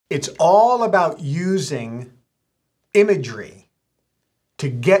It's all about using imagery to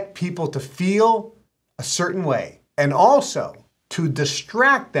get people to feel a certain way and also to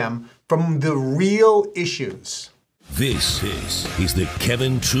distract them from the real issues. This is the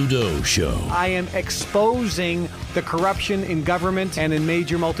Kevin Trudeau Show. I am exposing the corruption in government and in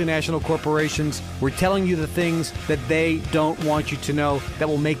major multinational corporations. We're telling you the things that they don't want you to know that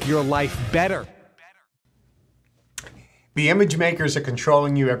will make your life better. The image makers are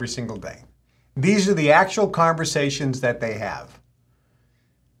controlling you every single day. These are the actual conversations that they have.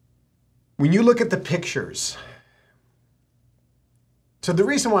 When you look at the pictures, so the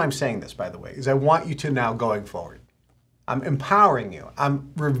reason why I'm saying this, by the way, is I want you to now going forward. I'm empowering you.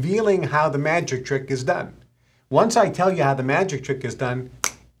 I'm revealing how the magic trick is done. Once I tell you how the magic trick is done,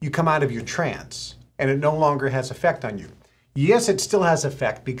 you come out of your trance and it no longer has effect on you. Yes, it still has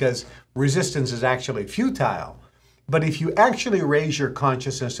effect because resistance is actually futile. But if you actually raise your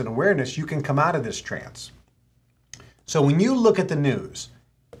consciousness and awareness, you can come out of this trance. So when you look at the news,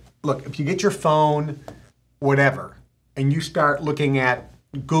 look, if you get your phone, whatever, and you start looking at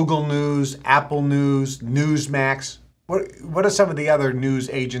Google News, Apple News, Newsmax, what are some of the other news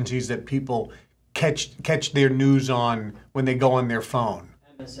agencies that people catch their news on when they go on their phone?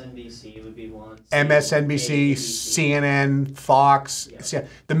 MSNBC would be one. MSNBC, CNN, Fox, yeah.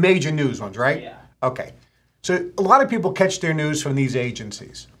 The major news ones, right? Yeah. Okay. So a lot of people catch their news from these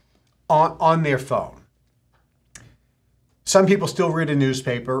agencies on their phone. Some people still read a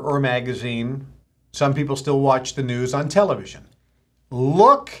newspaper or a magazine. Some people still watch the news on television.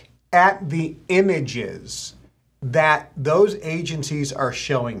 Look at the images that those agencies are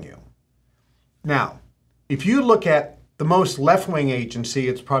showing you. Now, if you look at the most left-wing agency,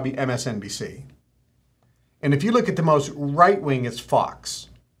 it's probably MSNBC. And if you look at the most right-wing, it's Fox.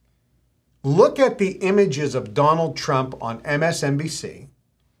 Look at the images of Donald Trump on MSNBC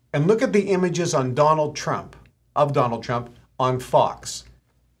and look at the images on Donald Trump on Fox.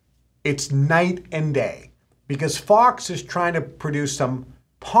 It's night and day because Fox is trying to produce some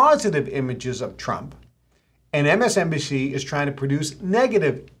positive images of Trump and MSNBC is trying to produce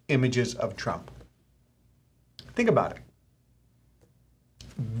negative images of Trump. Think about it.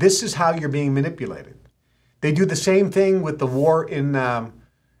 This is how you're being manipulated. They do the same thing with the war in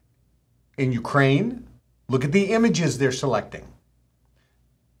Ukraine. Look at the images they're selecting.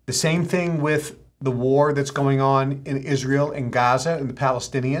 The same thing with the war that's going on in Israel and Gaza and the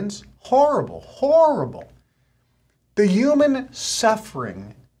Palestinians. Horrible, horrible. The human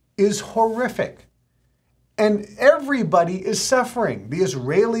suffering is horrific. And everybody is suffering. The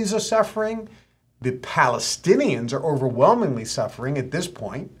Israelis are suffering. The Palestinians are overwhelmingly suffering at this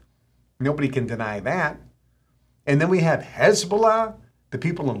point. Nobody can deny that. And then we have Hezbollah. The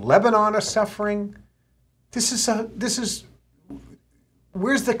people in Lebanon are suffering.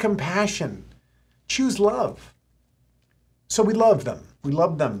 Where's the compassion? Choose love. So we love them. We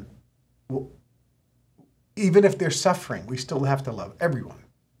love them. Even if they're suffering, we still have to love everyone.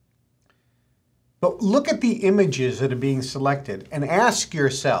 But look at the images that are being selected and ask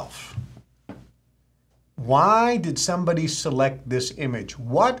yourself, why did somebody select this image?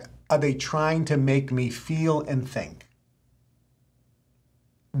 What are they trying to make me feel and think?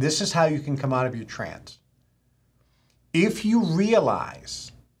 This is how you can come out of your trance. If you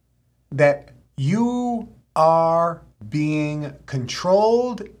realize that you are being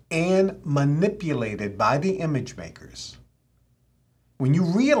controlled and manipulated by the image makers, when you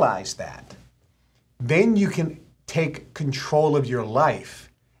realize that, then you can take control of your life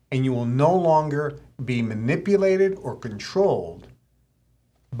and you will no longer be manipulated or controlled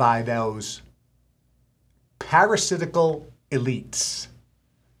by those parasitical elites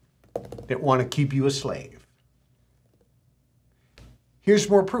that want to keep you a slave. Here's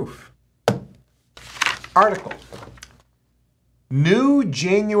more proof. Article. New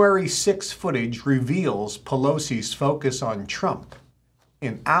January 6 footage reveals Pelosi's focus on Trump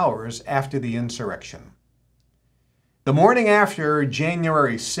in hours after the insurrection. The morning after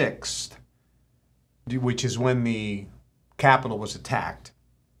January 6th, which is when the Capitol was attacked,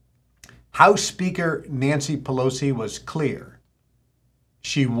 House Speaker Nancy Pelosi was clear.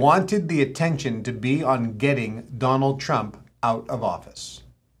 She wanted the attention to be on getting Donald Trump out of office.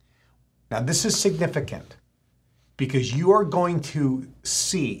 Now, this is significant because you are going to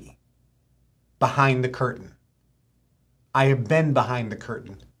see behind the curtain. I have been behind the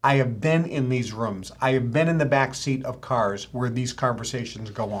curtain. I have been in these rooms. I have been in the back seat of cars where these conversations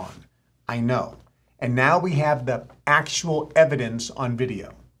go on. I know. And now we have the actual evidence on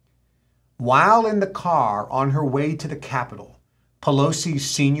video. While in the car on her way to the Capitol, Pelosi's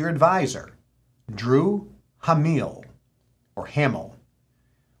senior advisor, Drew Hamill,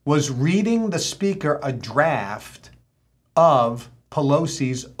 was reading the speaker a draft of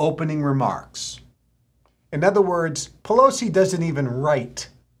Pelosi's opening remarks. In other words, Pelosi doesn't even write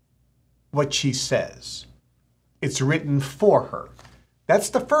what she says. It's written for her. That's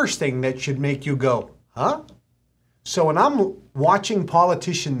the first thing that should make you go, huh? So when I'm watching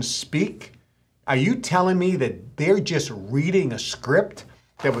politicians speak, are you telling me that they're just reading a script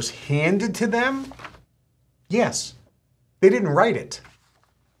that was handed to them? Yes, they didn't write it.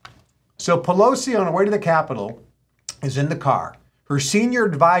 So Pelosi, on her way to the Capitol, is in the car. Her senior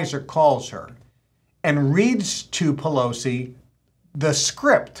advisor calls her and reads to Pelosi the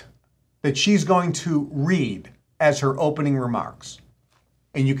script that she's going to read as her opening remarks.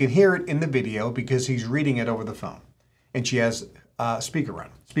 And you can hear it in the video because he's reading it over the phone. And she has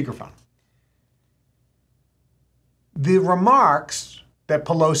speakerphone. The remarks that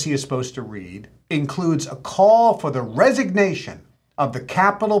Pelosi is supposed to read includes a call for the resignation of the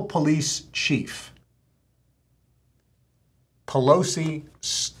Capitol Police Chief. Pelosi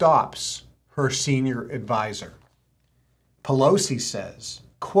stops her senior advisor. Pelosi says,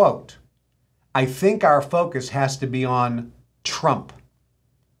 quote, "I think our focus has to be on Trump.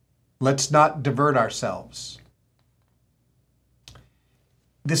 Let's not divert ourselves."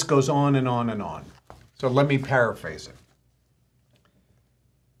 This goes on and on and on. So let me paraphrase it.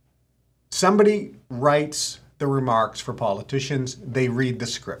 Somebody writes the remarks for politicians. They read the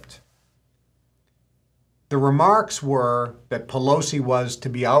script. The remarks were that Pelosi was to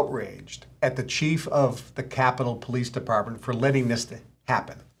be outraged at the chief of the Capitol Police Department for letting this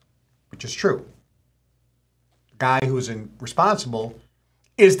happen, which is true. The guy who is responsible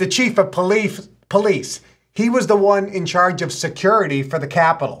is the chief of police. He was the one in charge of security for the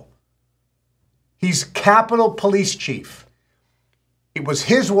Capitol. He's Capitol Police Chief. It was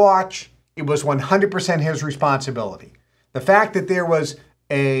his watch. It was 100% his responsibility. The fact that there was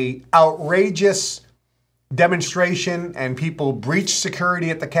an outrageous demonstration and people breached security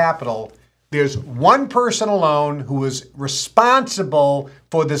at the Capitol, there's one person alone who is responsible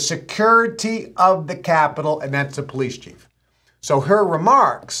for the security of the Capitol, and that's the police chief. So her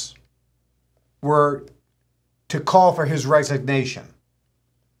remarks were to call for his resignation,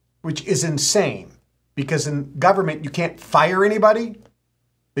 which is insane because in government you can't fire anybody.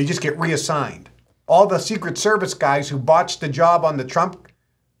 They just get reassigned. All the Secret Service guys who botched the job on the Trump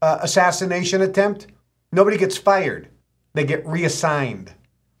assassination attempt, nobody gets fired. They get reassigned.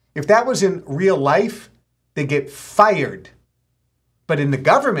 If that was in real life, they get fired. But in the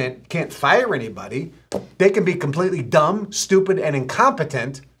government, you can't fire anybody. They can be completely dumb, stupid, and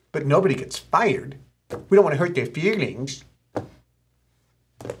incompetent, but nobody gets fired. We don't want to hurt their feelings.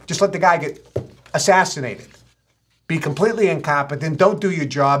 Just let the guy get assassinated. Be completely incompetent, don't do your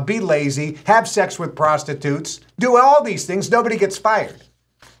job, be lazy, have sex with prostitutes, do all these things. Nobody gets fired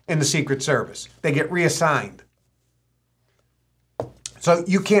in the Secret Service. They get reassigned. So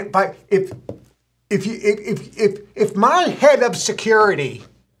you can't buy if my head of security,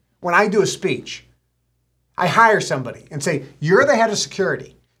 when I do a speech, I hire somebody and say, "You're the head of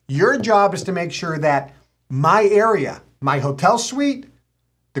security. Your job is to make sure that my area, my hotel suite,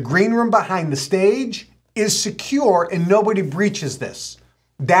 the green room behind the stage is secure and nobody breaches this.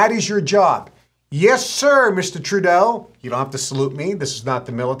 That is your job." "Yes, sir, Mr. Trudeau." You don't have to salute me. This is not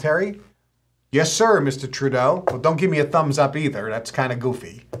the military. "Yes, sir, Mr. Trudeau." Well, don't give me a thumbs up either. That's kind of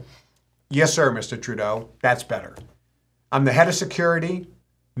goofy. "Yes, sir, Mr. Trudeau." That's better. "I'm the head of security.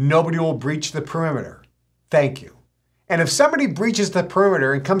 Nobody will breach the perimeter. Thank you." And if somebody breaches the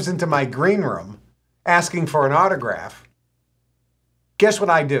perimeter and comes into my green room asking for an autograph, guess what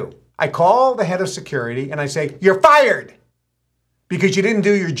I do? I call the head of security and I say, "You're fired because you didn't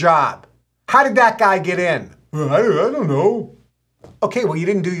do your job." "How did that guy get in?" "Well, I don't know." "Okay, well, you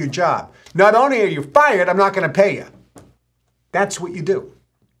didn't do your job. Not only are you fired, I'm not going to pay you." That's what you do.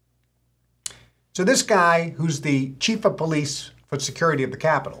 So this guy, who's the chief of police for security of the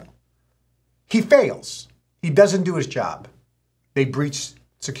Capitol, he fails. He doesn't do his job. They breach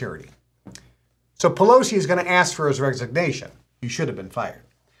security. So Pelosi is going to ask for his resignation. You should have been fired.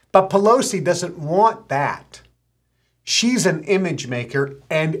 But Pelosi doesn't want that. She's an image maker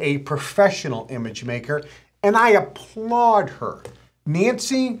and a professional image maker, and I applaud her.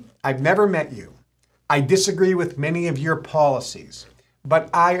 Nancy, I've never met you. I disagree with many of your policies, but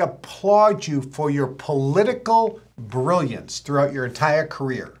I applaud you for your political brilliance throughout your entire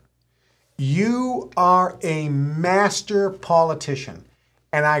career. You are a master politician,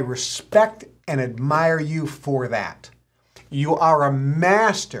 and I respect and admire you for that. You are a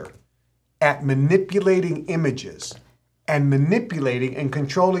master at manipulating images and manipulating and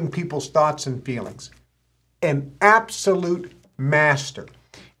controlling people's thoughts and feelings. An absolute master.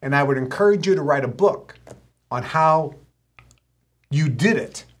 And I would encourage you to write a book on how you did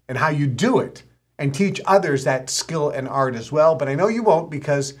it and how you do it and teach others that skill and art as well. But I know you won't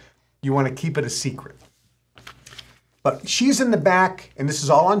because you want to keep it a secret. But she's in the back, and this is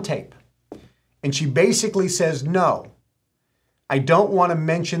all on tape. And she basically says, no, I don't want to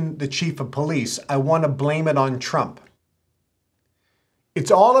mention the chief of police. I want to blame it on Trump.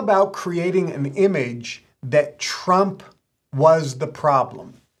 It's all about creating an image that Trump was the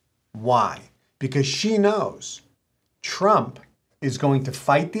problem. Why? Because she knows Trump is going to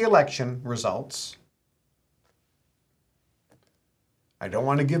fight the election results. I don't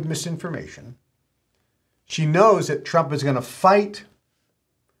want to give misinformation. She knows that Trump is going to fight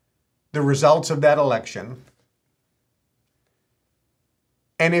the results of that election.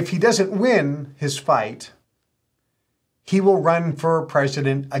 And if he doesn't win his fight, he will run for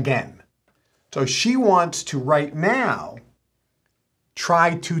president again. So she wants to right now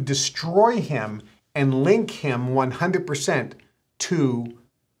try to destroy him and link him 100% to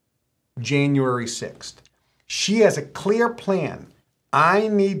January 6th. She has a clear plan. I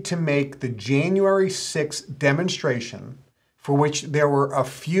need to make the January 6th demonstration, for which there were a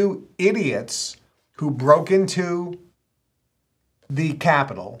few idiots who broke into the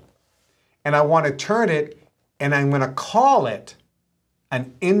Capitol, and I want to turn it, and I'm going to call it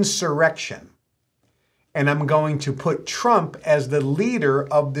an insurrection. And I'm going to put Trump as the leader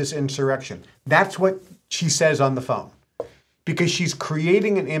of this insurrection. That's what she says on the phone. Because she's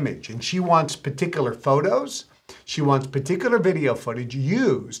creating an image, and she wants particular photos, she wants particular video footage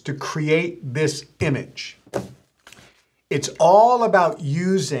used to create this image. It's all about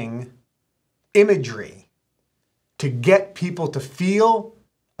using imagery to get people to feel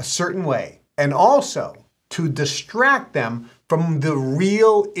a certain way, and also to distract them from the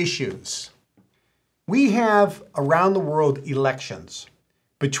real issues. We have around the world elections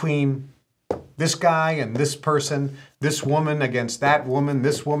between this guy and this person, this woman against that woman,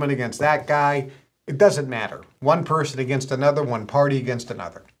 this woman against that guy. It doesn't matter. One person against another, one party against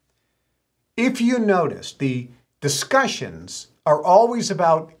another. If you notice, the discussions are always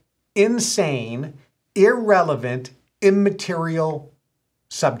about insane, irrelevant, immaterial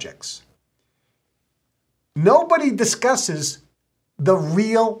subjects. Nobody discusses the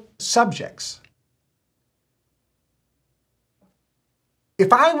real subjects.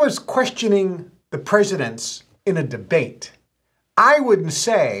 If I was questioning the presidents in a debate, I wouldn't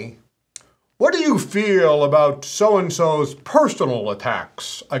say, what do you feel about so-and-so's personal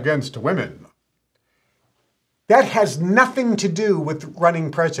attacks against women? That has nothing to do with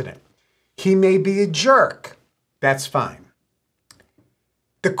running president. He may be a jerk. That's fine.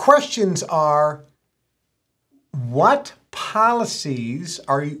 The questions are, what policies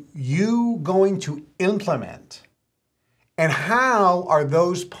are you going to implement? And how are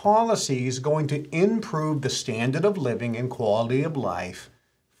those policies going to improve the standard of living and quality of life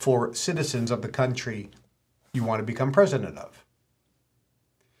for citizens of the country you want to become president of?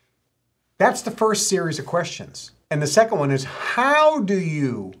 That's the first series of questions. And the second one is, how do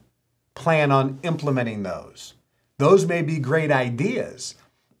you plan on implementing those? Those may be great ideas,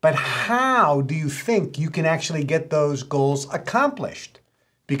 but how do you think you can actually get those goals accomplished?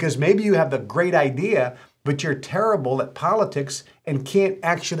 Because maybe you have the great idea, but you're terrible at politics and can't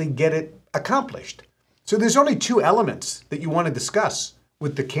actually get it accomplished. So there's only two elements that you want to discuss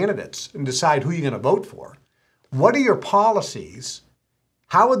with the candidates and decide who you're going to vote for. What are your policies?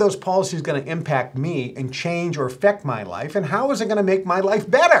 How are those policies going to impact me and change or affect my life? And how is it going to make my life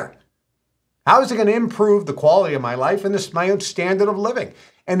better? How is it going to improve the quality of my life and my own standard of living?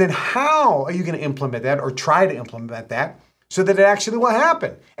 And then how are you going to implement that or try to implement that so that it actually will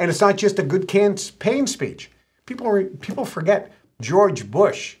happen? And it's not just a good campaign speech. People forget George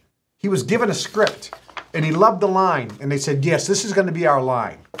Bush. He was given a script and he loved the line. And they said, yes, this is going to be our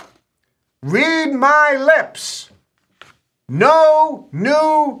line. Read my lips. No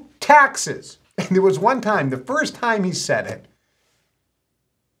new taxes. And there was one time, the first time he said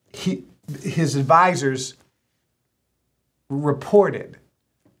it, his advisors reported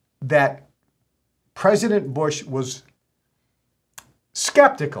that President Bush was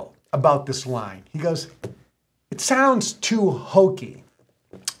skeptical about this line. He goes, it sounds too hokey.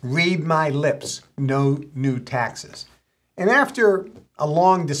 Read my lips, no new taxes. And after a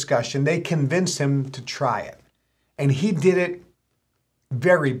long discussion, they convinced him to try it. And he did it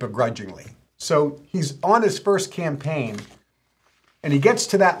very begrudgingly. So he's on his first campaign, and he gets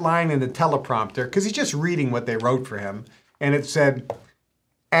to that line in the teleprompter, because he's just reading what they wrote for him, and it said,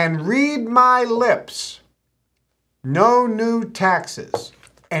 and read my lips, no new taxes.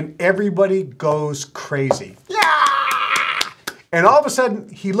 And everybody goes crazy. Yeah! And all of a sudden,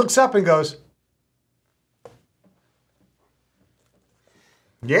 he looks up and goes,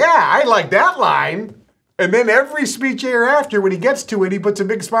 yeah, I like that line. And then every speech hereafter, when he gets to it, he puts a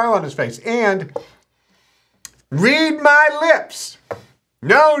big smile on his face. And read my lips.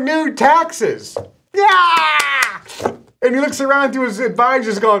 No new taxes. Yeah! And he looks around to his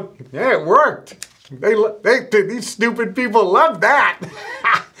advisors going, yeah, it worked. These stupid people love that.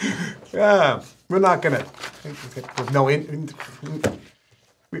 Yeah, we're not going to.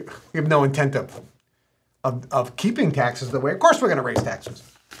 We have no intent of keeping taxes the way. Of course we're going to raise taxes.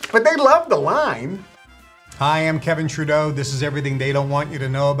 But they love the line. Hi, I'm Kevin Trudeau. This is everything they don't want you to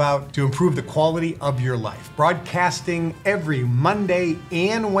know about to improve the quality of your life. Broadcasting every Monday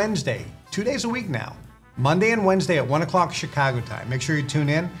and Wednesday, 2 days a week now. Monday and Wednesday at 1 o'clock Chicago time. Make sure you tune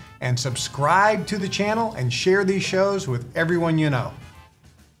in and subscribe to the channel and share these shows with everyone you know.